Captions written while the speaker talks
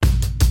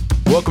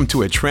Welcome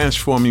to A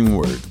Transforming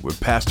Word with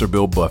Pastor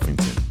Bill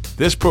Buffington.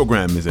 This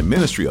program is a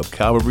ministry of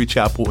Calvary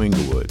Chapel,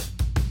 Inglewood.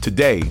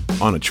 Today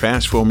on A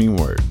Transforming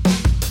Word.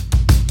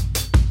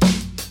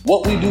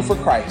 What we do for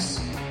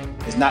Christ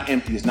is not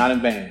empty, it's not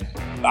in vain.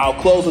 I'll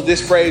close with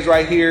this phrase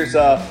right here.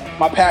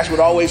 My pastor would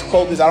always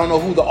quote this. I don't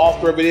know who the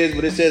author of it is,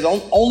 but it says,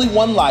 only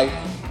one life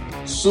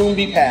soon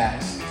be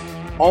passed.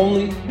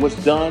 Only what's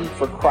done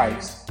for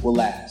Christ will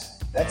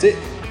last. That's it.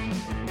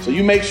 So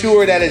you make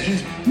sure that as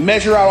you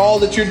measure out all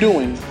that you're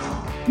doing,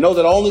 know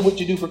that only what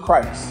you do for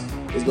Christ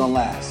is going to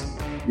last.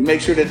 You make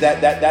sure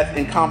that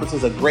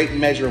encompasses a great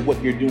measure of what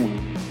you're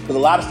doing. Because a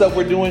lot of stuff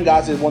we're doing,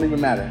 God says, won't even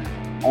matter.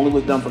 Only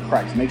what's done for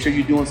Christ. Make sure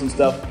you're doing some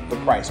stuff for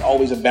Christ.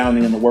 Always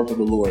abounding in the work of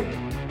the Lord.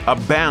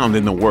 Abound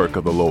in the work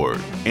of the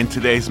Lord. In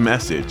today's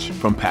message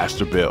from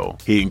Pastor Bill,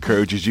 he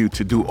encourages you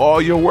to do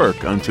all your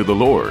work unto the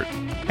Lord.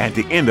 At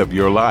the end of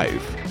your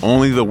life,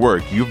 only the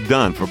work you've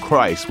done for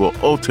Christ will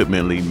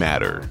ultimately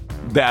matter.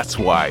 That's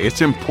why it's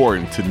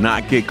important to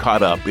not get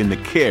caught up in the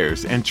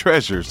cares and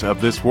treasures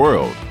of this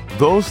world.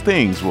 Those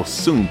things will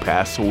soon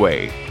pass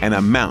away and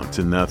amount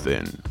to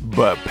nothing.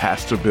 But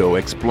Pastor Bill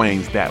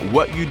explains that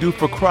what you do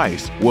for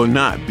Christ will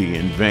not be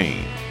in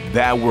vain.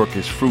 That work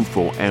is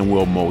fruitful and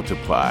will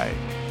multiply.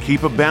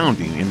 Keep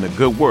abounding in the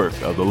good work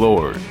of the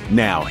Lord.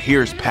 Now,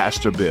 here's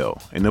Pastor Bill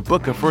in the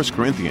book of 1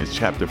 Corinthians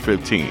chapter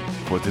 15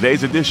 for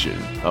today's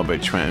edition of A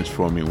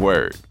Transforming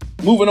Word.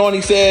 Moving on,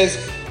 he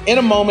says, in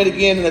a moment,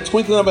 again, in the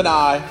twinkling of an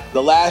eye,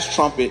 the last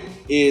trumpet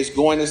is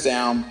going to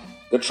sound.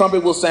 The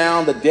trumpet will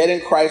sound. The dead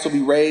in Christ will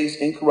be raised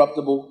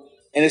incorruptible.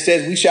 And it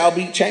says we shall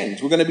be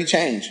changed. We're going to be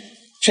changed.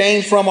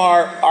 Changed from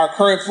our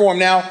current form.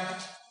 Now,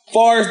 as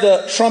far as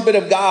the trumpet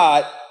of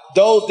God,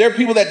 there are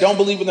people that don't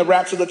believe in the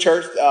rapture of the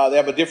church. They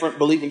have a different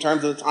belief in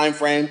terms of the time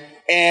frame.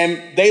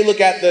 And they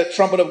look at the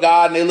trumpet of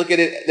God and they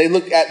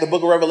look at the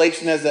book of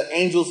Revelation as the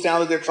angels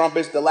sounded their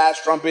trumpets, the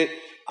last trumpet.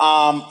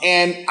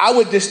 And I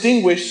would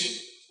distinguish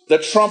the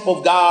trump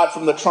of God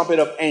from the trumpet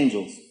of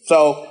angels.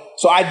 So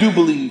I do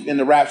believe in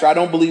the rapture. I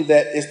don't believe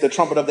that it's the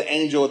trumpet of the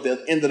angel at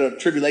the end of the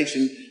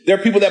tribulation. There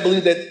are people that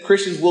believe that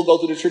Christians will go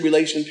through the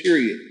tribulation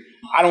period.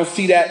 I don't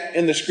see that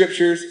in the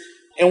scriptures.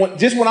 And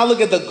when I look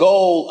at the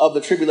goal of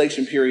the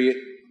tribulation period,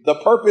 the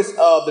purpose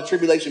of the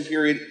tribulation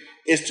period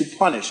is to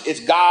punish. It's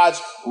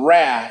God's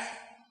wrath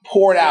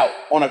poured out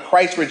on a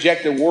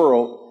Christ-rejected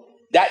world.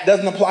 That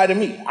doesn't apply to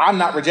me. I'm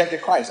not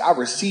rejected Christ. I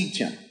received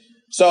him.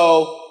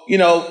 So,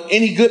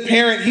 any good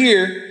parent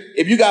here,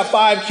 if you got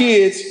 5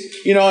 kids,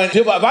 and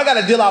if I got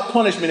to deal out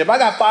punishment, if I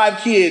got 5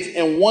 kids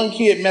and one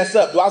kid mess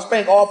up, do I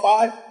spank all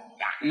 5?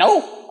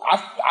 No.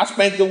 I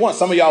spanked the one.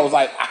 Some of y'all was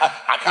like,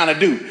 I kind of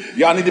do.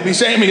 Y'all need to be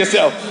ashamed of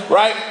yourself,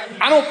 right?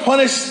 I don't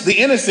punish the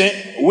innocent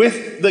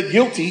with the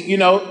guilty.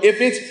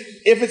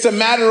 If it's a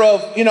matter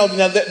of,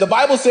 the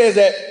Bible says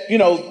that,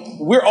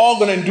 we're all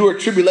going to endure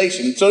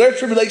tribulation. So there's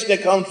tribulation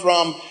that comes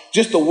from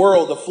just the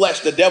world, the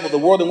flesh, the devil, the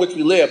world in which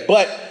we live.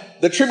 But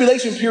the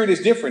tribulation period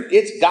is different.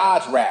 It's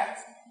God's wrath.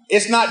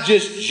 It's not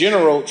just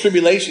general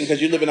tribulation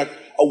because you live in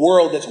a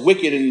world that's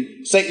wicked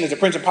and Satan is the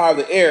prince and power of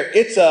the air.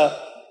 It's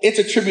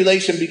a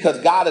tribulation because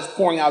God is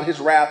pouring out his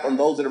wrath on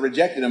those that have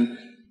rejected him.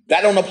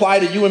 That don't apply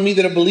to you and me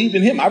that have believed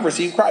in him. I've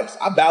received Christ.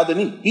 I bowed the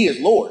knee. He is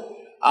Lord.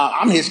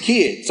 I'm his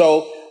kid.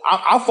 So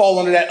I fall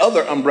under that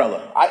other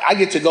umbrella. I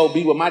get to go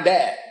be with my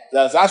dad.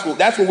 That's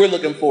what we're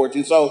looking forward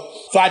to. So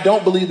I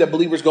don't believe that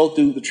believers go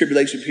through the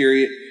tribulation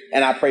period,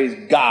 and I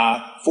praise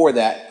God for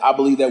that. I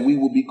believe that we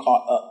will be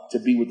caught up to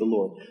be with the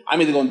Lord.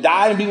 I'm either going to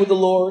die and be with the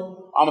Lord.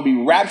 I'm going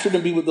to be raptured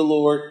and be with the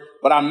Lord.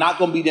 But I'm not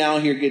going to be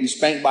down here getting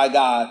spanked by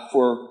God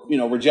for,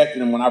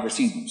 rejecting him when I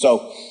received him.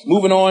 So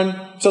moving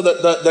on. So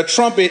the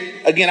trumpet,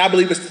 again, I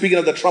believe it's speaking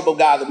of the trump of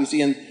God that we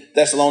see in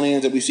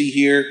Thessalonians, that we see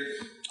here.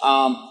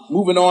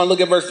 Moving on,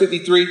 look at verse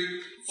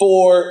 53.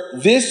 For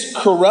this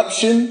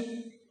corruption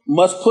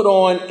must put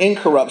on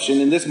incorruption,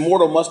 and this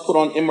mortal must put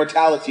on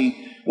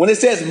immortality. When it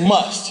says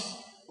must,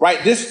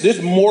 right?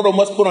 This mortal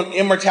must put on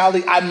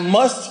immortality. I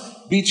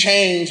must be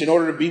changed in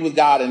order to be with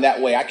God in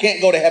that way. I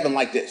can't go to heaven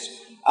like this.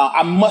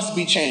 I must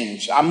be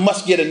changed. I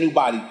must get a new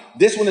body.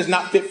 This one is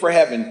not fit for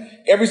heaven.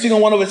 Every single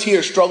one of us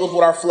here struggles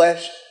with our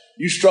flesh.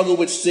 You struggle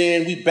with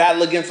sin. We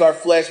battle against our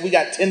flesh. We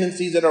got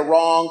tendencies that are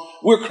wrong.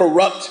 We're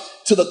corrupt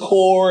to the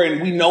core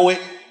and we know it.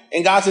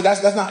 And God said,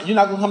 that's not, you're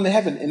not going to come to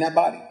heaven in that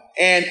body.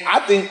 And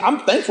I'm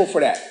thankful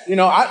for that.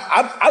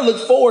 I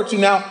look forward to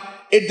now.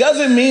 It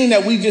doesn't mean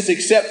that we just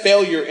accept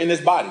failure in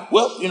this body.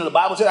 Well, the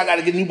Bible said I got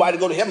to get a new body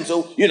to go to heaven.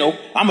 So,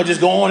 I'm going to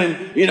just go on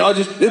and,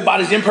 this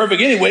body's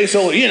imperfect anyway.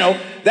 So,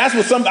 that's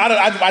what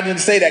I didn't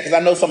say that because I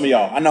know some of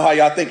y'all. I know how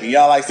y'all thinking.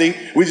 Y'all like, see,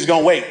 we just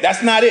going to wait.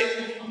 That's not it.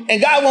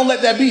 And God won't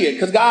let that be it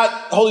because God,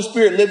 Holy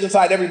Spirit lives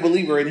inside every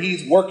believer and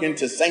he's working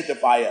to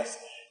sanctify us.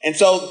 And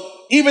so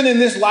even in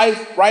this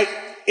life, right,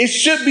 it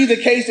should be the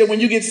case that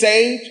when you get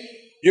saved,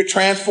 you're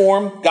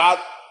transformed. God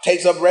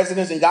takes up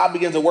residence and God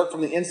begins to work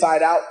from the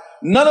inside out.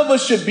 None of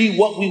us should be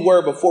what we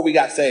were before we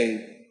got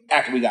saved,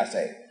 after we got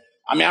saved.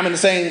 I mean, I'm the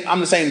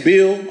same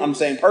Bill, I'm the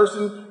same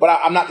person, but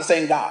I'm not the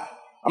same God.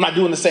 I'm not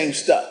doing the same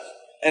stuff.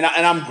 And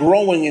I'm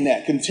growing in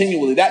that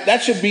continually.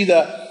 That should be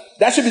the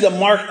That should be the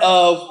mark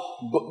of,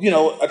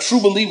 a true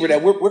believer,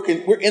 that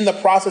we're in the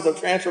process of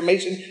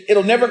transformation.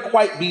 It'll never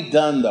quite be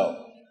done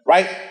though,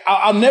 right?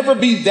 I'll never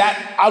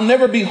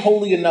be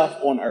holy enough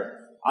on earth.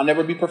 I'll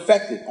never be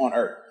perfected on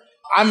earth.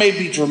 I may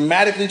be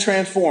dramatically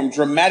transformed,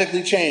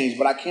 dramatically changed,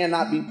 but I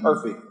cannot be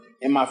perfect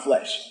in my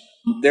flesh.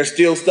 There's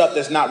still stuff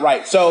that's not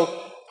right.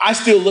 So I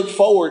still look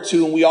forward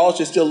to, and we all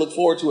should still look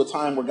forward to, a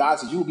time where God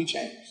says, you will be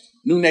changed.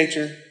 New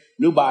nature,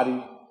 new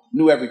body,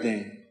 new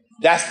everything.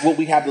 That's what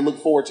we have to look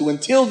forward to.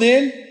 Until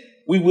then,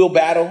 we will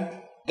battle.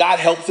 God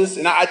helps us.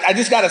 And I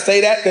just got to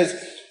say that because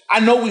I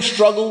know we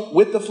struggle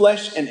with the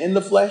flesh and in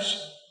the flesh.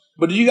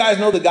 But do you guys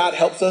know that God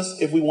helps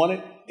us if we want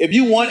it? If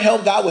you want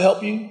help, God will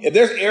help you. If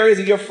there's areas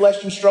of your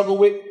flesh you struggle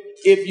with,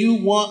 if you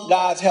want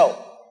God's help,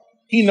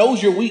 he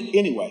knows you're weak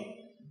anyway.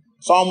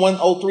 Psalm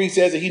 103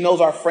 says that he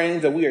knows our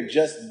frames, that we are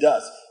just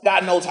dust.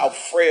 God knows how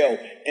frail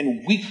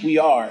and weak we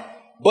are.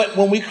 But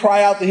when we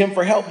cry out to him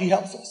for help, he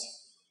helps us.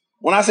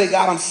 When I say,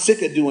 God, I'm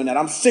sick of doing that.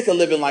 I'm sick of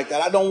living like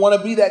that. I don't want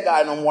to be that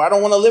guy no more. I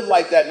don't want to live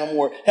like that no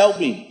more. Help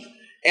me.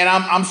 And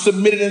I'm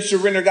submitted and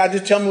surrendered. God,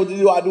 just tell me what to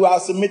do. I'll do. I'll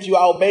submit you.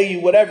 I'll obey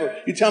you. Whatever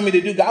you tell me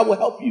to do, God will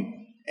help you.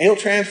 And he'll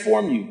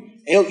transform you.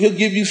 And he'll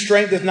give you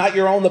strength that's not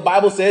your own. The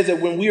Bible says that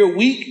when we are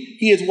weak,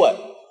 he is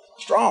what?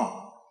 Strong.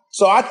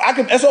 So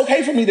it's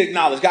okay for me to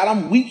acknowledge, God,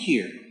 I'm weak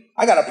here.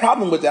 I got a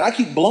problem with that. I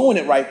keep blowing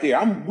it right there.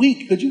 I'm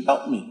weak. Could you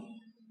help me?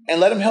 And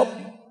let him help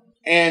you.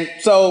 And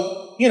so,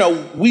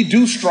 we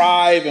do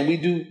strive and we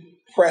do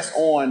press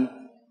on.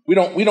 We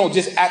don't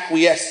just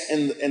acquiesce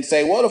and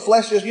say, well, the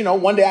flesh is,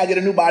 one day I get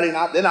a new body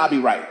and then I'll be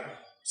right.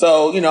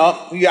 So,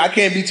 I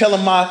can't be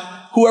telling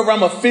whoever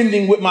I'm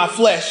offending with my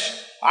flesh,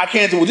 I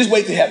can't say, well, just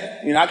wait to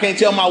heaven. I can't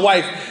tell my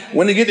wife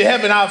when they get to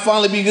heaven, I'll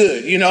finally be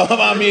good.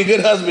 I'll be a good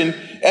husband.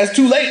 That's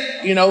too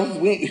late.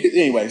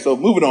 Anyway, so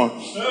moving on.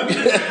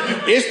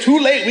 It's too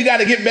late. We got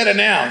to get better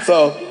now.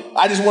 So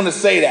I just want to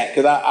say that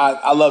because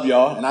I love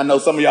y'all. And I know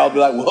some of y'all will be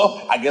like,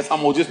 well, I guess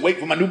I'm going to just wait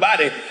for my new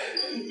body.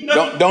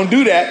 Don't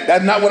do that.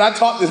 That's not what I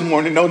taught this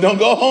morning. No, don't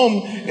go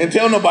home and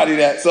tell nobody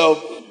that.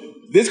 So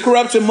this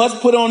corruption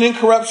must put on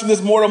incorruption.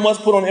 This mortal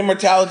must put on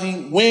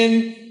immortality.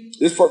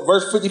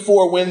 Verse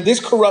 54, when this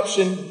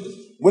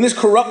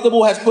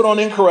corruptible has put on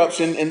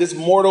incorruption and this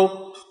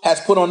mortal has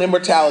put on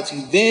immortality,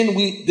 then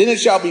it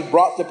shall be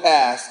brought to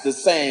pass the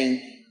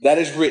saying that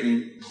is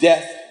written,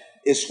 death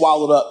is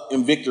swallowed up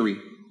in victory.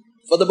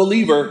 For the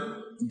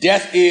believer,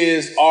 death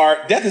is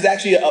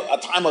actually a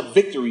time of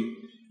victory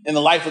in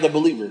the life of the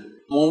believer.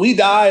 When we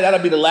die, that'll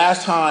be the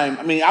last time.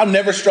 I'll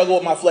never struggle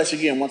with my flesh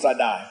again once I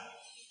die.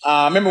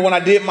 I remember when I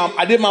did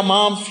my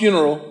mom's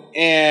funeral,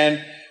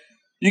 and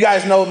you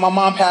guys know my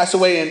mom passed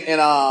away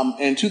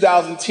in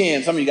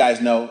 2010. Some of you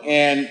guys know,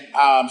 and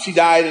she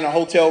died in a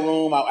hotel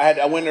room.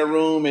 I went in her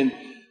room, and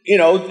she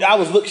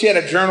had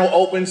a journal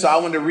open, so I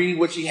wanted to read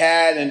what she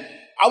had, and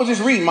I was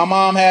just reading. My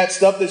mom had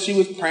stuff that she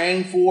was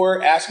praying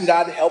for, asking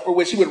God to help her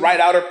with. She would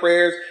write out her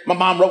prayers. My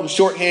mom wrote in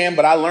shorthand,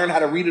 but I learned how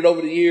to read it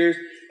over the years.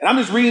 And I'm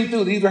just reading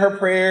through. These were her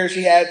prayers.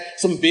 She had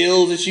some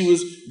bills that she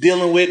was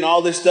dealing with and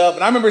all this stuff.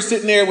 And I remember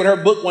sitting there with her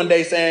book one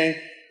day saying,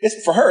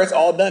 for her, it's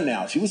all done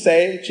now. She was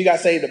saved. She got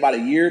saved about a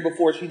year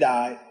before she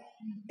died.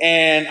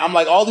 And I'm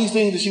like, all these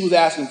things that she was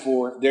asking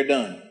for, they're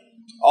done.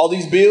 All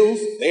these bills,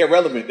 they're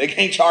irrelevant. They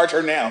can't charge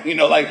her now.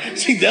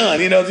 She's done.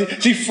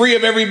 She's free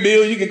of every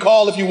bill. You can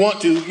call if you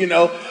want to,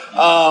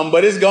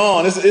 but it's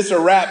gone. It's a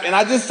wrap. And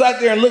I just sat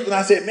there and looked and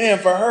I said, man,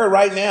 for her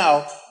right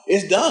now,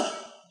 it's done.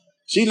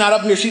 She's not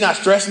up here. She's not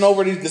stressing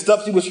over the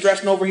stuff she was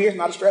stressing over here. It's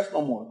not a stress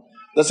no more.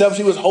 The stuff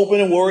she was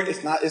hoping and worried,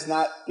 it's not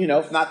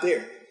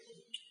there.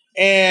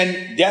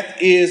 And death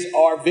is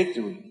our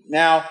victory.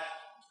 Now,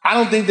 I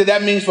don't think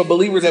that means for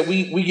believers that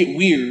we get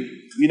weird,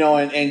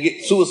 and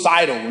get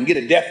suicidal and get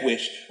a death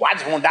wish. Well, I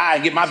just want to die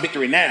and get my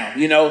victory now,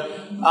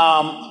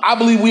 I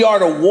believe we are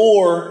to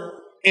war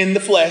in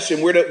the flesh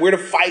and we're to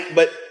fight,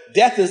 but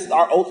death is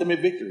our ultimate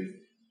victory.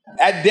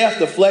 At death,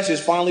 the flesh is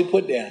finally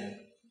put down.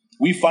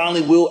 We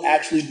finally will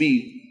actually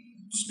be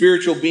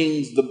spiritual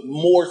beings, the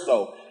more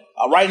so.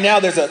 Right now,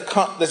 there's a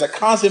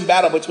constant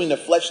battle between the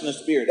flesh and the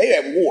spirit. They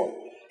have war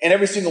in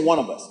every single one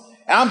of us.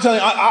 And I'm telling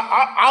you,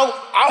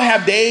 I'll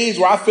have days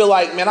where I feel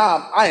like, man,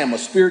 I am a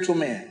spiritual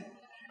man.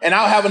 And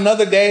I'll have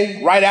another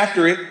day right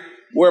after it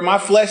where my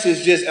flesh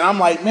is just, and I'm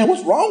like, man,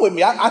 what's wrong with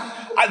me? There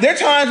are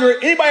times where,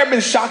 anybody ever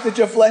been shocked at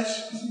your flesh?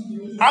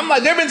 I'm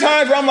like, there have been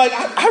times where I'm like,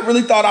 I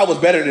really thought I was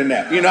better than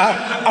that.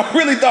 I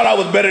really thought I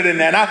was better than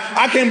that.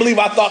 I can't believe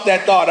I thought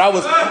that thought. I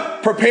was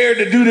prepared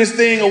to do this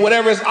thing or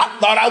whatever. I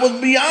thought I was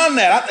beyond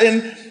that.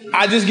 And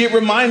I just get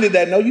reminded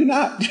that, no, you're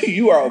not.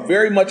 You are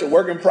very much a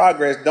work in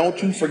progress.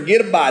 Don't you forget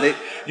about it.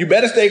 You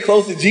better stay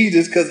close to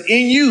Jesus because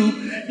in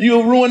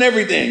you'll ruin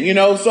everything,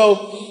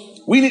 So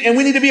we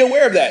need to be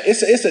aware of that.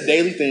 It's a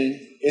daily thing.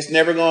 It's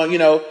never going,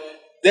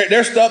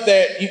 there's stuff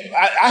that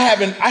I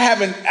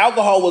haven't,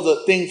 alcohol was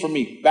a thing for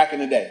me back in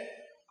the day.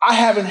 I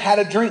haven't had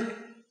a drink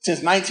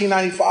since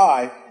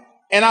 1995.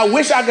 And I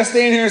wish I could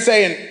stand here and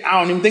say, and I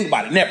don't even think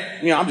about it. Never.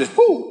 I'm just,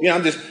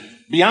 I'm just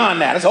beyond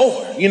that. It's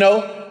over,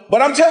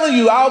 But I'm telling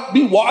you, I've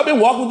been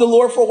walking with the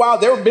Lord for a while.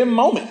 There have been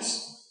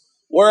moments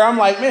where I'm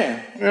like,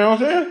 man, you know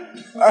what I'm saying?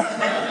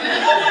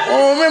 I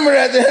don't remember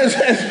that.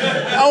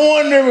 I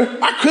wonder,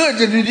 I could,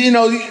 you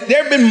know,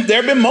 there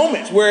have been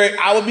moments where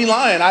I would be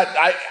lying.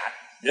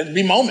 There'd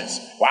be moments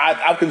where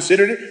I've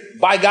considered it.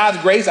 By God's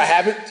grace, I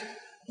haven't,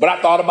 but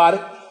I thought about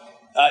it.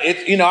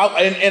 You know,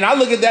 and I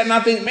look at that and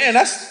I think, man,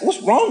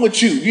 what's wrong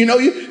with you? You know,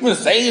 you've been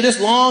saved this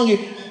long.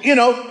 You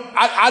know,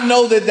 I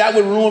know that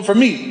would ruin for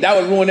me.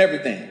 That would ruin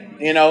everything,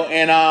 you know.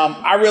 And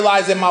I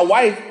realized that my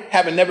wife,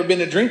 having never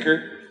been a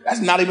drinker, that's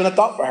not even a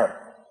thought for her.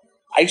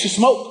 I used to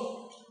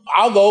smoke.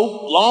 I'll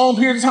go long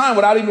periods of time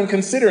without even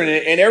considering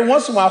it. And every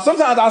once in a while,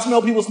 sometimes I'll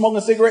smell people smoking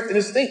cigarettes and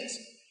it stinks.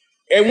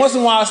 Every once in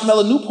a while, I smell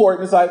a Newport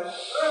and it's like,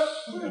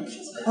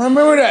 I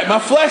remember that. My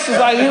flesh is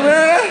like, you remember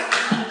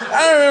that?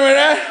 I remember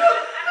that.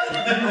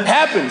 It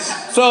happens.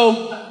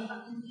 So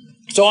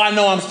I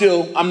know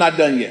I'm not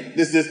done yet.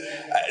 This is,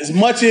 as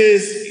much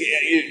as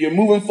you're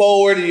moving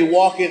forward and you're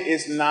walking,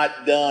 it's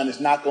not done. It's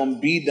not going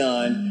to be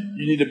done.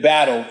 You need to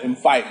battle and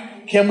fight.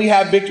 Can we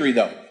have victory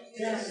though?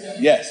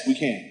 Yes, we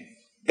can.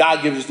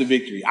 God gives us the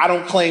victory. I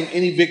don't claim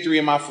any victory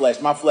in my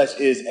flesh. My flesh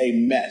is a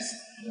mess.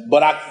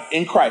 But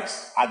in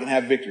Christ, I can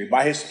have victory.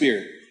 By his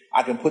Spirit,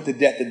 I can put to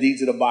death the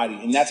deeds of the body.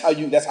 And that's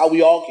how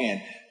we all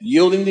can.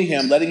 Yielding to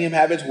him, letting him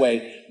have his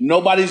way.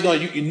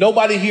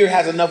 Nobody here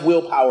has enough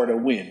willpower to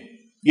win.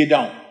 You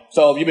don't.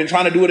 So if you've been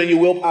trying to do it in your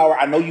willpower,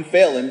 I know you're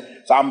failing.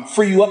 So I'm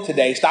free you up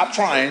today. Stop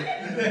trying.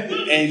 And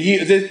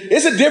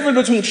it's a difference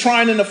between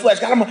trying in the flesh.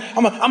 God,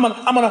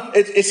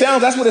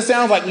 that's what it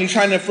sounds like when you're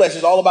trying in the flesh.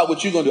 It's all about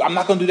what you're going to do. I'm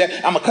not going to do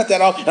that. I'm going to cut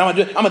that off. And I'm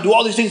going to do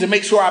all these things to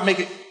make sure I make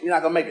it. You're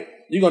not going to make it.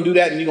 You're going to do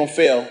that and you're going to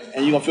fail.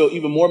 And you're going to feel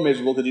even more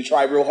miserable because you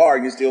try real hard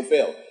and you still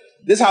fail.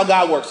 This is how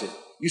God works it.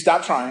 You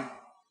stop trying.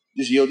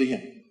 Just yield to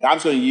him.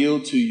 God's going to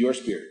yield to your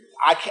spirit.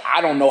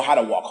 I don't know how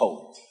to walk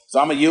holy. So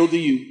I'm going to yield to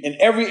you in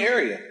every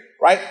area,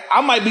 right?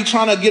 I might be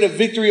trying to get a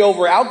victory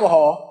over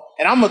alcohol,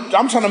 and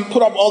I'm trying to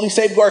put up all these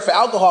safeguards for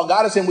alcohol.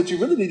 God is saying what you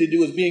really need to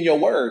do is be in your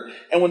word.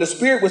 And when the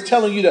Spirit was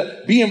telling you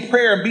to be in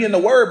prayer and be in the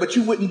word, but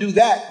you wouldn't do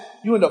that,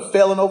 you end up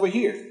failing over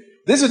here.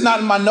 This is not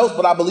in my notes,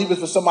 but I believe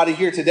it's for somebody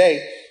here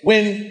today.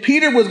 When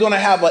Peter was going to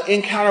have an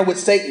encounter with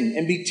Satan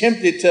and be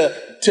tempted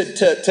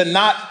to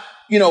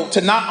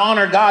not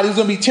honor God, he was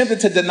going to be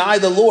tempted to deny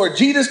the Lord.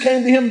 Jesus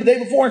came to him the day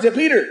before and said,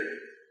 Peter,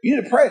 you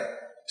need to pray.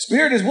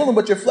 Spirit is willing,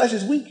 but your flesh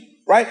is weak,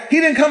 right? He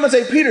didn't come and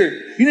say, Peter,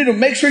 you need to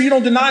make sure you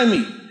don't deny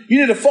me.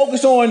 You need to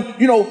focus on,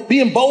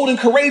 being bold and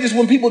courageous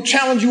when people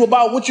challenge you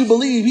about what you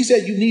believe. He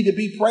said, you need to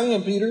be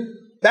praying, Peter.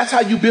 That's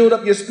how you build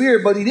up your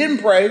spirit. But he didn't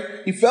pray.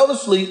 He fell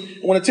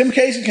asleep. And when the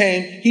temptation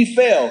came, he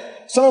fell.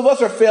 Some of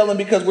us are failing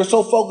because we're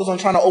so focused on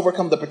trying to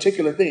overcome the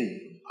particular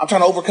thing. I'm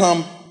trying to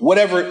overcome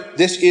whatever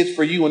this is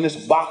for you in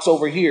this box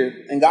over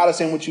here. And God is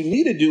saying what you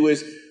need to do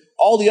is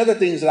all the other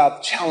things that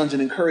I've challenged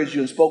and encouraged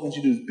you and spoken to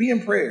you to do is be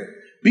in prayer.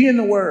 Be in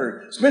the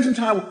word. Spend some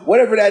time,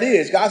 whatever that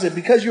is. God said,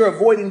 because you're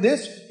avoiding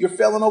this, you're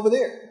failing over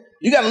there.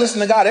 You got to listen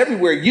to God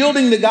everywhere.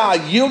 Yielding to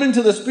God, yielding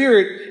to the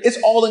Spirit, it's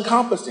all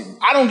encompassing.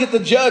 I don't get to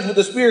judge what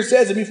the Spirit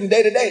says to me from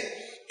day to day.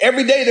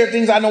 Every day there are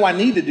things I know I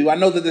need to do. I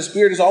know that the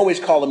Spirit is always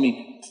calling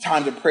me to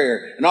times of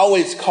prayer and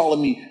always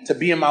calling me to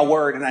be in my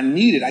word. And I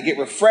need it. I get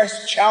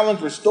refreshed,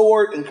 challenged,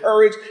 restored,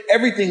 encouraged.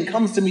 Everything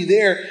comes to me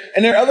there.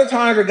 And there are other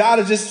times where God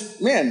is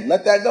just,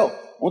 let that go.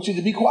 I want you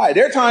to be quiet.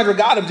 There are times where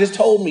God has just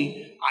told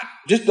me,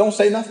 just don't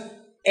say nothing.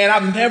 And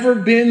I've never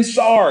been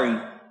sorry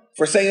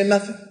for saying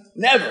nothing.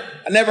 Never.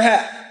 I never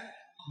have.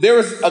 There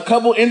was a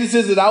couple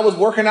instances that I was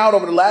working out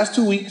over the last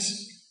 2 weeks.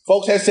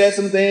 Folks had said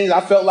some things.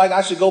 I felt like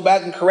I should go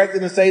back and correct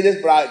it and say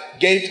this, but I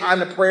gave time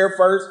to prayer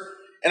first.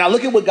 And I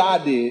look at what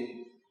God did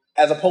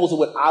as opposed to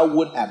what I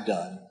would have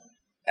done.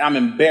 And I'm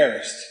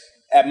embarrassed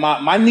at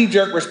my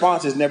knee-jerk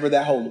response is never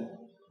that holy.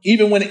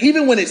 Even when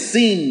it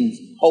seems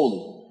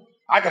holy.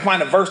 I can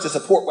find a verse to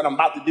support what I'm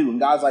about to do. And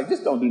God's like,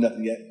 just don't do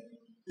nothing yet.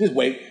 Just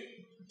wait.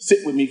 Sit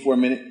with me for a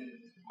minute.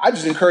 I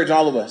just encourage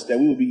all of us that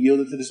we would be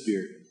yielded to the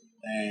Spirit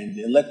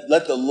and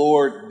let the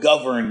Lord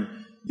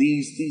govern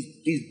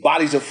these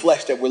bodies of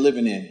flesh that we're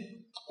living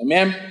in.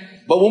 Amen.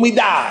 But when we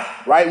die,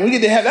 right? When we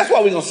get to heaven, that's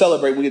why we're gonna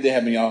celebrate when we get to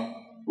heaven, y'all.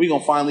 We're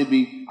gonna finally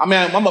be.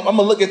 we're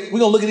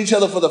gonna look at each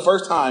other for the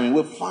first time, and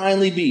we'll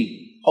finally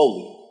be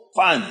holy.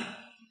 Finally.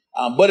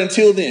 But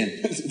until then,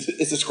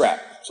 it's a scrap.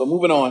 So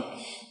moving on.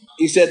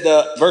 He said,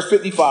 verse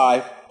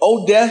 55.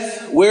 O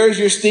death, where is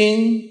your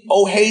sting?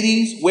 O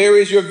Hades, where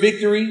is your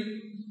victory?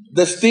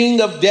 The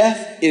sting of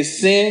death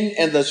is sin,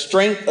 and the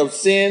strength of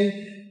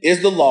sin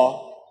is the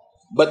law.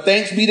 But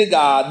thanks be to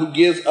God who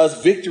gives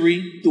us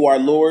victory through our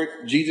Lord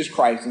Jesus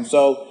Christ. And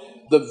so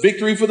the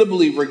victory for the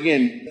believer,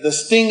 again, the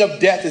sting of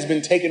death has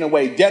been taken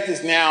away. Death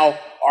is now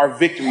our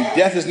victory.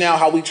 Death is now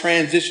how we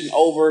transition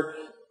over.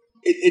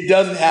 It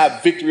doesn't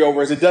have victory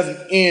over us. It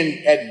doesn't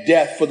end at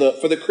death for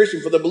the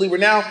Christian, for the believer.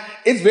 Now,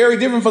 it's very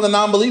different for the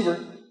non-believer.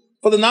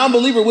 For the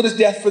non-believer, what is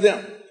death for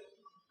them?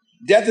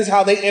 Death is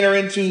how they enter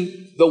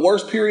into the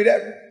worst period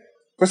ever.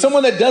 For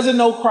someone that doesn't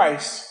know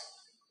Christ,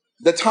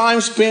 the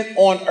time spent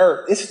on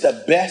earth, it's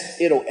the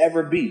best it'll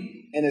ever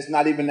be. And it's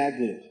not even that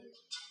good.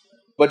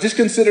 But just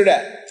consider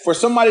that. For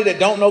somebody that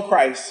don't know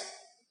Christ,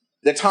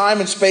 the time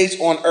and space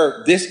on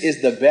earth, this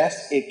is the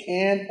best it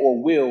can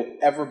or will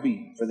ever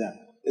be for them.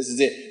 This is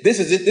it. This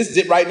is it. This is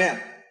it right now.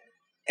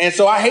 And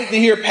so I hate to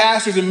hear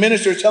pastors and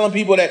ministers telling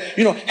people that,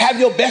 have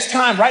your best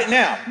time right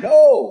now.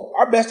 No,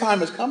 our best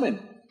time is coming.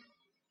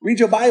 Read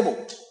your Bible.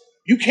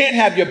 You can't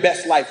have your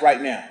best life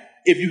right now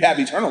if you have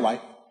eternal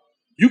life.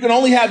 You can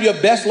only have your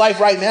best life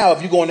right now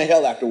if you're going to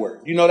hell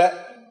afterward. You know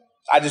that?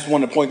 I just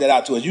want to point that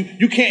out to us. You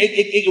can't,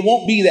 it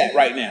won't be that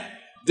right now.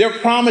 There are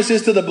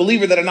promises to the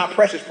believer that are not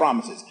precious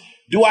promises.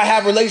 Do I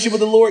have a relationship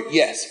with the Lord?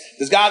 Yes.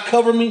 Does God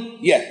cover me?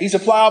 Yes. He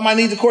supply all my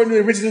needs according to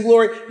his riches and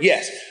glory?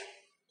 Yes.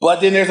 But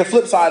then there's a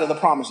flip side of the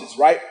promises,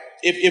 right?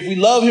 If we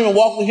love him and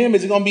walk with him,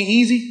 is it going to be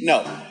easy?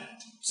 No.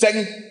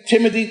 2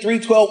 Timothy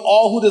 3:12,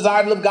 all who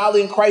desire to live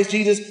godly in Christ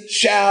Jesus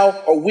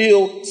shall or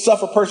will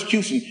suffer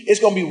persecution.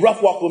 It's going to be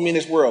rough walking with me in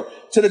this world.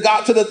 To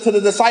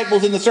the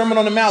disciples in the Sermon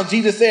on the Mount,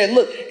 Jesus said,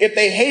 look, if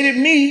they hated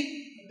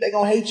me, they're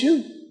going to hate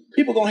you.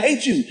 People going to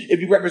hate you if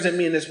you represent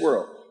me in this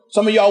world.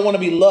 Some of y'all want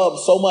to be loved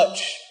so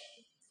much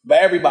by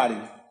everybody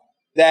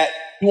that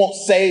you won't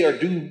say or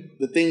do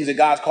the things that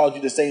God's called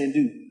you to say and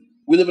do.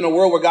 We live in a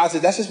world where God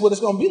says, that's just what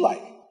it's going to be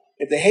like.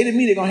 If they hated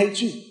me, they're going to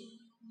hate you.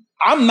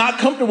 I'm not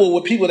comfortable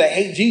with people that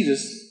hate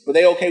Jesus, but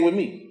they okay with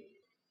me.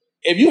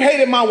 If you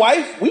hated my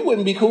wife, we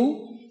wouldn't be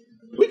cool.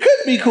 We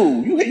couldn't be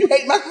cool. You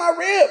hate my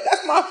rib.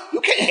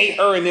 You can't hate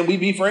her and then we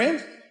be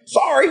friends.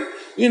 Sorry.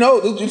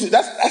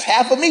 That's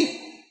half of me.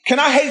 Can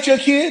I hate your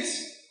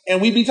kids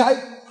and we be tight?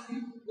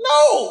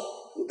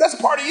 No, that's a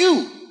part of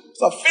you.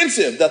 It's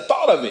offensive, the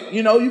thought of it.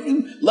 You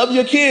love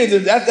your kids,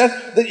 and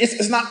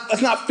it's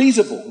not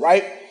feasible,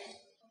 right?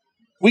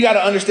 We got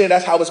to understand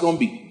that's how it's going to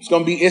be.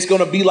 It's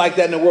going to be like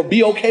that in the world.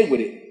 Be okay with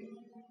it.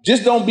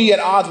 Just don't be at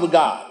odds with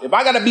God. If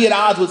I got to be at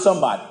odds with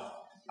somebody,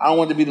 I don't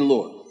want it to be the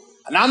Lord.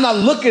 And I'm not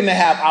looking to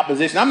have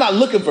opposition. I'm not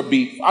looking for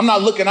beef. I'm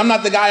not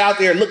the guy out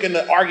there looking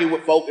to argue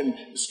with folk and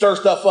stir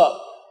stuff up.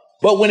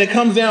 But when it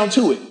comes down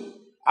to it,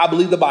 I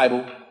believe the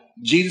Bible.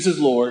 Jesus is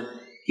Lord.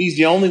 He's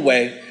the only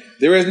way.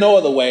 There is no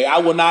other way. I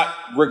will not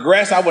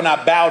regress. I will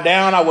not bow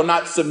down. I will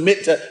not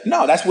submit to.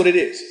 No, that's what it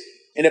is.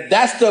 And if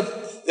that's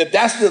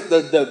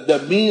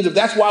the means, if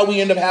that's why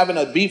we end up having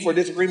a beef or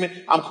disagreement,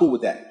 I'm cool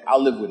with that.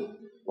 I'll live with it.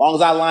 As long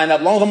as I line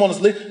up, as long as I'm on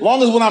this list, as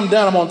long as when I'm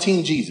done, I'm on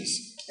Team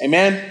Jesus.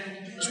 Amen.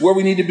 It's where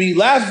we need to be.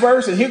 Last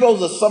verse, and here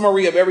goes a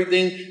summary of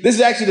everything. This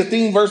is actually the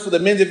theme verse for the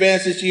men's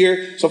advance this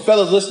year. So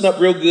fellas, listen up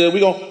real good.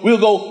 We'll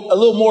go a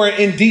little more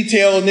in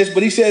detail in this,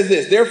 but he says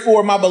this: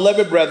 therefore, my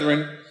beloved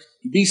brethren,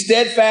 be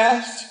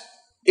steadfast,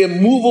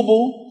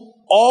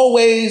 immovable,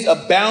 always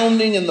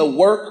abounding in the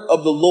work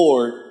of the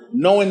Lord,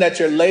 knowing that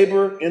your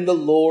labor in the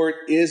Lord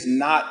is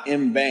not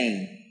in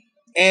vain.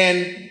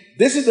 And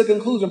this is the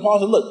conclusion. Paul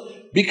said,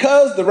 look,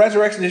 because the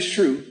resurrection is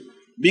true,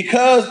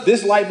 because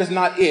this life is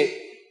not it,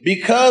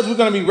 because we're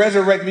going to be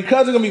resurrected,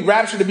 because we're going to be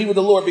raptured to be with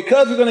the Lord,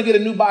 because we're going to get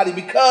a new body,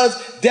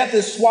 because death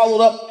is swallowed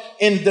up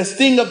and the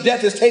sting of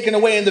death is taken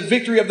away and the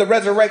victory of the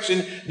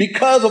resurrection,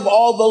 because of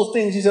all those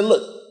things, he said,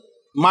 look,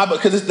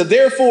 because it's the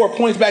therefore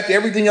points back to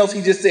everything else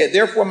he just said.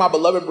 Therefore, my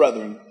beloved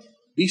brethren,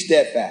 be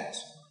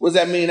steadfast. What does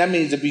that mean? That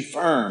means to be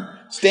firm.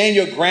 Stand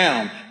your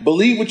ground.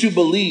 Believe what you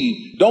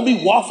believe. Don't be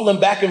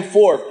waffling back and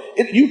forth.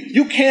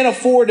 You can't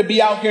afford to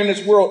be out here in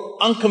this world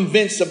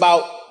unconvinced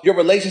about your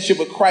relationship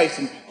with Christ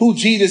and who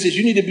Jesus is.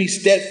 You need to be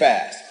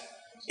steadfast.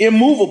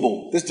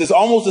 Immovable. This is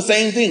almost the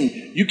same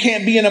thing. You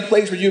can't be in a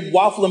place where you're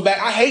waffling back.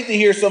 I hate to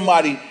hear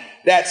somebody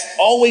that's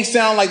always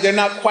sound like they're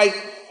not quite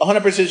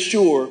 100%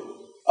 sure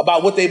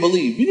about what they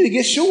believe. You need to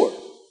get sure.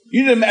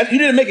 You need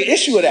to make an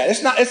issue of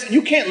that.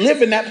 You can't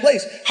live in that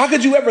place. How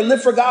could you ever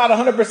live for God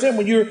 100%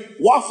 when you're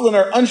waffling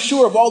or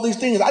unsure of all these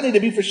things? I need to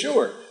be for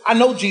sure. I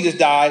know Jesus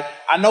died.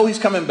 I know he's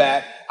coming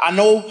back. I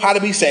know how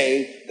to be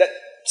saved. That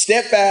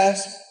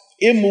steadfast,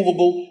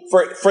 immovable.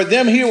 For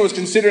them here was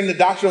considering the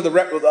doctrine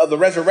of the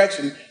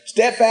resurrection.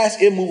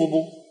 Steadfast,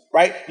 immovable.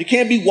 Right? You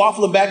can't be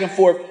waffling back and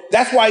forth.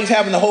 That's why he's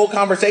having the whole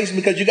conversation,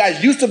 because you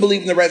guys used to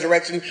believe in the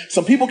resurrection.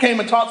 Some people came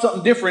and taught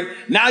something different.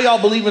 Now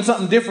y'all believe in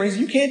something different.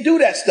 You can't do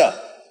that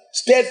stuff.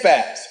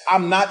 Steadfast.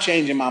 I'm not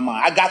changing my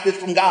mind. I got this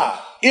from God.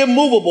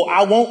 Immovable.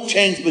 I won't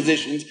change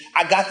positions.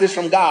 I got this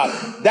from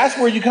God. That's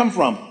where you come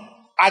from.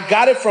 I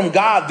got it from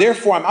God.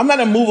 Therefore, I'm not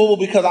immovable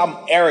because I'm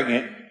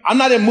arrogant. I'm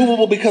not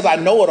immovable because I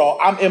know it all.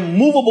 I'm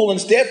immovable and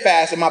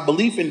steadfast in my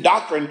belief in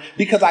doctrine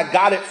because I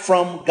got it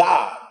from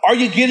God. Are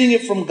you getting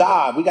it from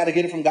God? We got to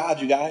get it from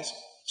God, you guys.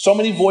 So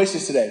many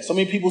voices today, so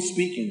many people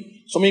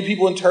speaking, so many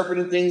people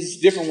interpreting things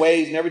different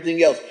ways and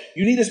everything else.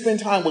 You need to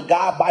spend time with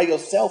God by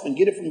yourself and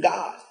get it from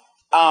God.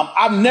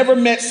 I've never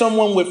met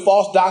someone with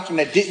false doctrine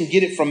that didn't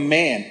get it from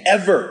man,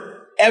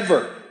 ever.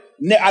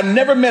 I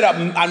never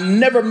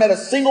met a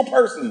single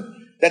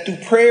person that through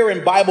prayer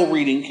and Bible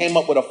reading came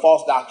up with a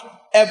false doctrine,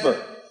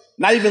 ever.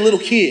 Not even little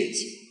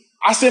kids.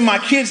 I send my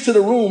kids to the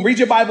room, read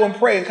your Bible and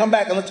pray and come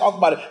back and let's talk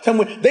about it. Tell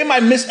me, they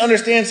might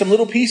misunderstand some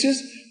little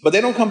pieces, but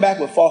they don't come back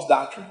with false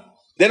doctrine.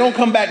 They don't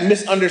come back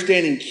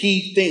misunderstanding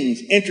key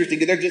things, interesting,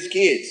 because they're just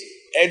kids.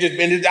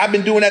 I've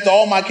been doing that to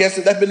all my kids.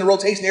 That's been the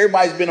rotation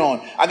everybody's been on.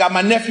 I got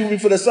my nephew with me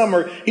for the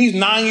summer. He's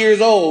 9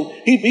 years old.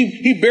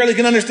 He barely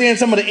can understand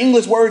some of the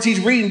English words he's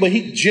reading, but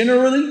he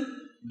generally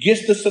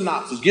gets the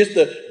synopsis, gets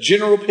the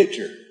general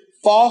picture.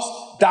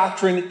 False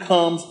doctrine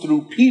comes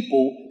through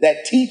people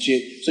that teach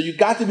it. So you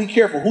got to be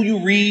careful who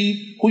you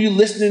read, who you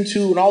listening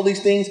to, and all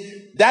these things.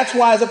 That's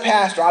why as a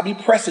pastor, I'll be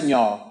pressing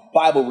y'all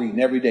Bible reading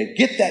every day.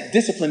 Get that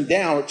discipline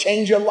down or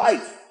change your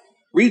life.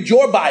 Read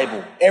your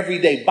Bible every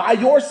day by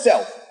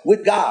yourself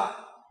with God.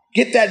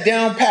 Get that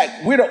down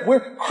packed.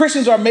 We're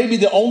Christians are maybe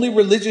the only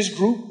religious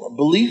group or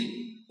belief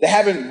that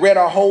haven't read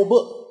our whole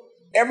book.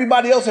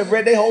 Everybody else have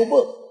read their whole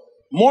book.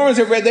 Mormons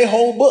have read their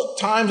whole book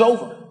times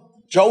over.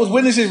 Jehovah's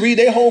Witnesses read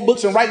their whole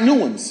books and write new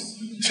ones.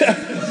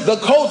 The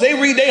cults, they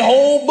read their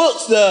whole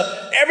books.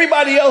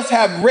 Everybody else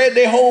have read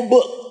their whole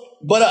book,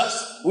 but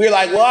us. We're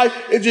like, well,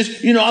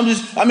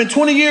 I'm in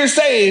 20 years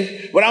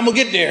saved, but I'm gonna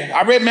get there.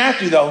 I read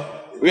Matthew though.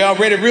 We all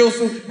read it real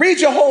soon. Read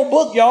your whole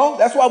book, y'all.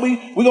 That's why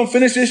we're going to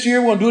finish this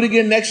year. We're going to do it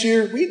again next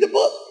year. Read the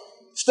book.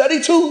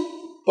 Study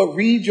too, but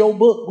read your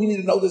book. We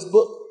need to know this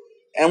book.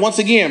 And once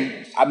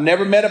again, I've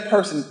never met a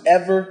person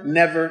ever,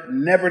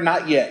 never,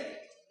 not yet,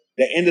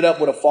 that ended up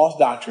with a false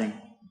doctrine,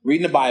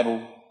 reading the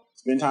Bible,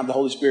 spending time with the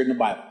Holy Spirit in the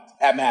Bible.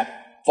 Haven't happened.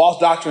 False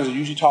doctrines are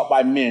usually taught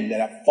by men that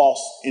have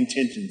false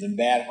intentions and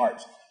bad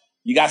hearts.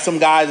 You got some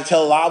guys that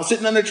tell a lie. I was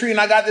sitting under a tree and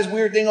I got this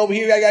weird thing over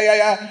here.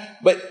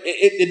 But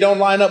it don't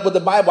line up with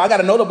the Bible. I got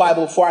to know the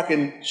Bible before I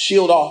can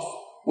shield off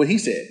what he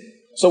said.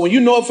 So when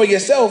you know it for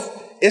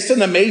yourself, it's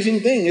an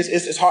amazing thing.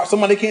 It's hard.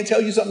 Somebody can't tell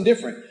you something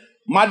different.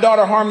 My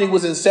daughter Harmony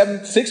was in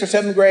 6th or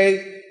 7th grade,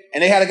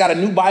 and they got a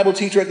new Bible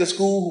teacher at the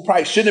school who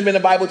probably shouldn't have been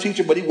a Bible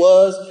teacher, but he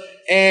was.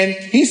 And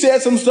he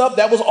said some stuff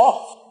that was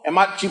off. And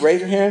she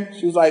raised her hand.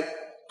 She was like,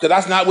 because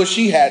that's not what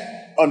she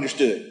had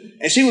understood.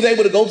 And she was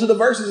able to go to the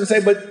verses and say,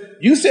 but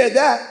you said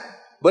that,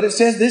 but it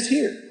says this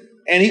here.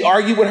 And he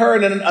argued with her.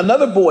 And then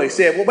another boy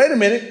said, well, wait a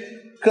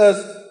minute,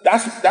 because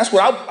that's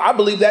what I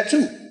believe that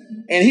too.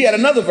 And he had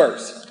another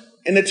verse.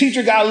 And the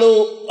teacher got a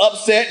little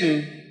upset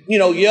and,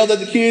 yelled at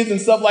the kids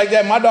and stuff like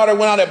that. My daughter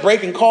went out at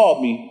break and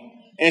called me.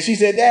 And she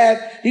said,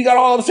 Dad, he got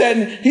all upset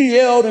and he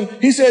yelled and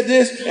he said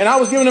this. And I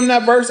was giving him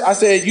that verse. I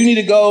said, you need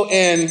to go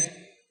in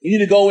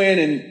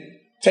and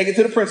take it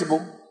to the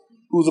principal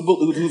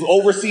who's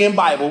overseeing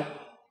Bible.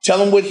 Tell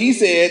him what he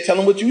said, tell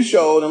him what you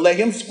showed, and let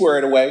him square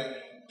it away.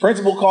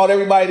 Principal called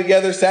everybody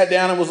together, sat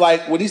down, and was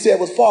like, what he said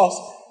was false.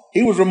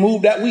 He was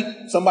removed that week.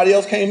 Somebody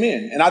else came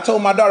in. And I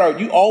told my daughter,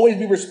 you always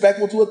be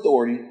respectful to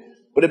authority,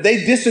 but if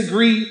they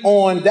disagree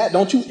on that,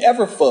 don't you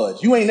ever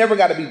fudge. You ain't never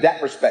got to be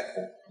that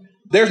respectful.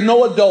 There's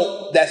no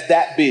adult that's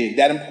that big,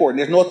 that important.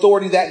 There's no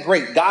authority that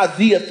great. God's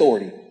the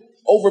authority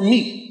over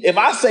me. If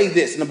I say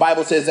this and the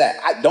Bible says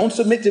that, don't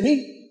submit to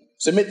me,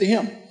 submit to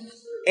him.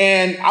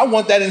 And I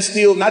want that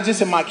instilled, not just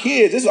in my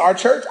kids. This is our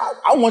church.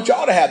 I want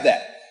y'all to have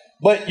that.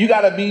 But you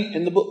got to be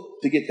in the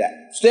book to get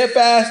that.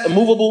 Steadfast,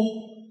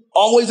 immovable,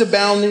 always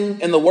abounding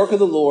in the work of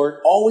the Lord,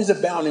 always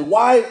abounding.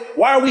 Why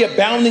are we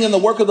abounding in the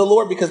work of the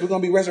Lord? Because we're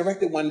going to be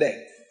resurrected one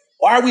day.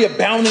 Why are we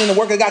abounding in the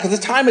work of God? Because this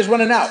time is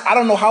running out. I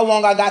don't know how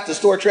long I got to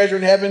store treasure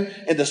in heaven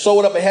and to sow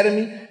it up ahead of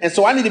me. And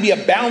so I need to be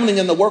abounding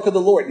in the work of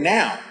the Lord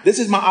now. This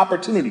is my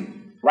opportunity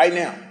right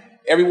now.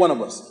 Every one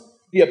of us.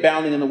 Be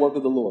abounding in the work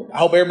of the Lord. I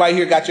hope everybody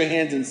here got your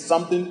hands in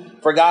something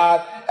for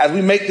God. As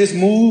we make this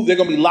move, there are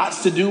going to be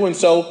lots to do. And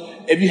so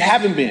if you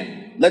haven't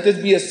been, let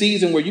this be a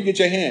season where you get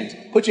your hands.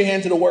 Put your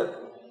hand to the work.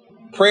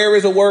 Prayer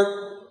is a work.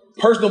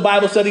 Personal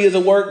Bible study is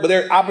a work. But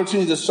there are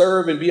opportunities to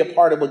serve and be a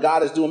part of what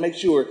God is doing. Make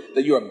sure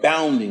that you're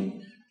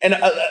abounding. And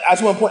I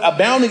just want to point,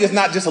 abounding is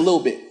not just a little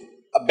bit.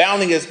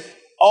 Abounding is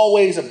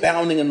always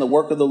abounding in the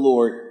work of the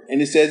Lord.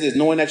 And it says this,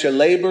 knowing that your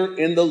labor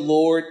in the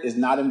Lord is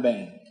not in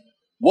vain.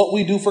 What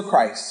we do for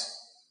Christ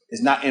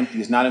is not empty.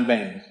 It's not in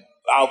vain.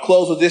 I'll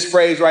close with this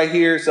phrase right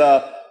here. It's,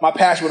 my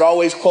pastor would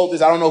always quote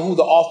this. I don't know who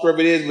the author of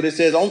it is, but it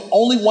says,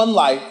 only one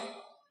life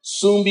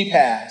soon be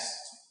passed.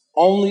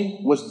 Only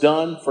what's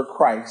done for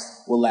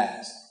Christ will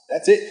last.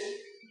 That's it.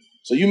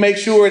 So you make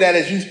sure that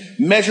as you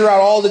measure out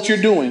all that you're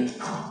doing,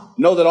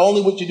 know that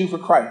only what you do for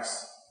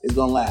Christ is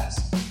going to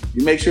last.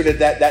 You make sure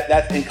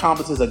that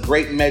encompasses a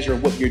great measure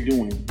of what you're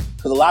doing.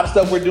 Because a lot of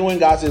stuff we're doing,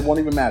 God says, won't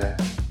even matter.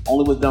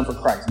 Only what's done for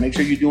Christ. Make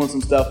sure you're doing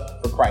some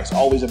stuff for Christ.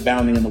 Always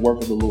abounding in the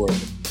work of the Lord.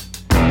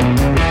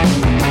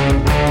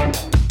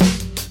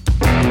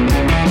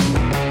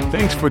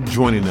 Thanks for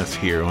joining us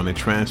here on The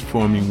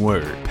Transforming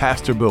Word.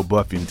 Pastor Bill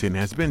Buffington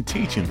has been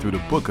teaching through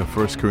the book of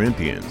 1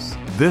 Corinthians.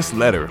 This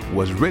letter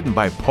was written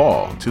by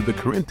Paul to the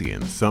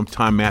Corinthians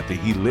sometime after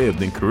he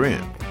lived in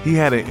Corinth. He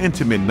had an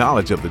intimate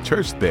knowledge of the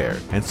church there,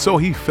 and so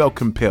he felt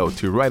compelled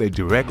to write a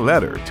direct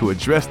letter to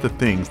address the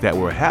things that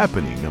were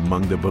happening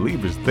among the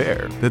believers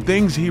there. The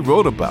things he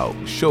wrote about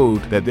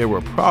showed that there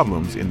were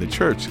problems in the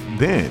church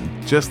then,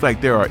 just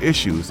like there are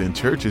issues in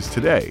churches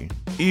today.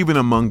 Even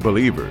among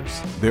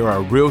believers, there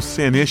are real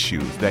sin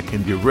issues that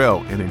can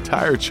derail an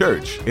entire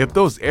church if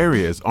those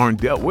areas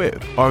aren't dealt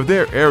with. Are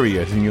there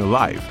areas in your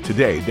life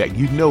today that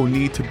you know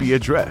need to be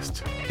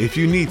addressed? If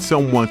you need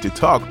someone to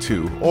talk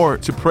to or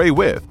to pray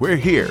with, we're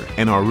here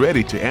and are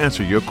ready to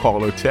answer your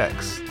call or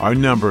text. Our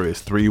number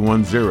is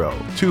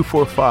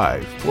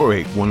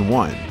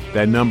 310-245-4811.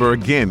 That number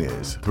again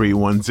is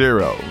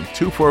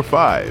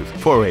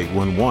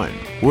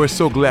 310-245-4811. We're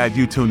so glad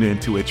you tuned in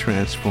to A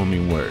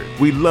Transforming Word.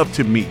 We'd love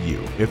to meet you.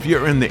 If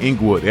you're in the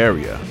Inglewood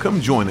area, come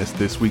join us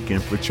this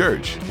weekend for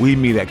church. We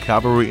meet at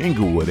Calvary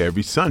Inglewood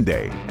every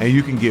Sunday, and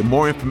you can get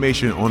more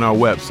information on our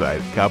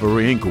website,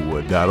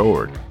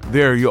 calvaryinglewood.org.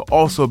 There, you'll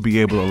also be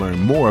able to learn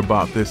more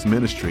about this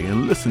ministry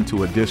and listen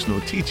to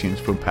additional teachings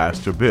from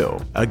Pastor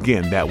Bill.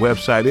 Again, that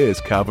website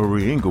is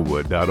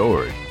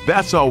calvaryinglewood.org.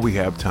 That's all we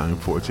have time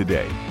for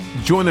today.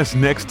 Join us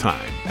next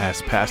time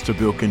as Pastor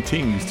Bill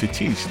continues to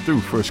teach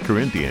through 1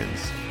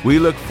 Corinthians. We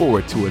look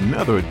forward to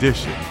another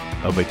edition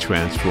of A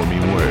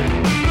Transforming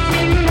Word.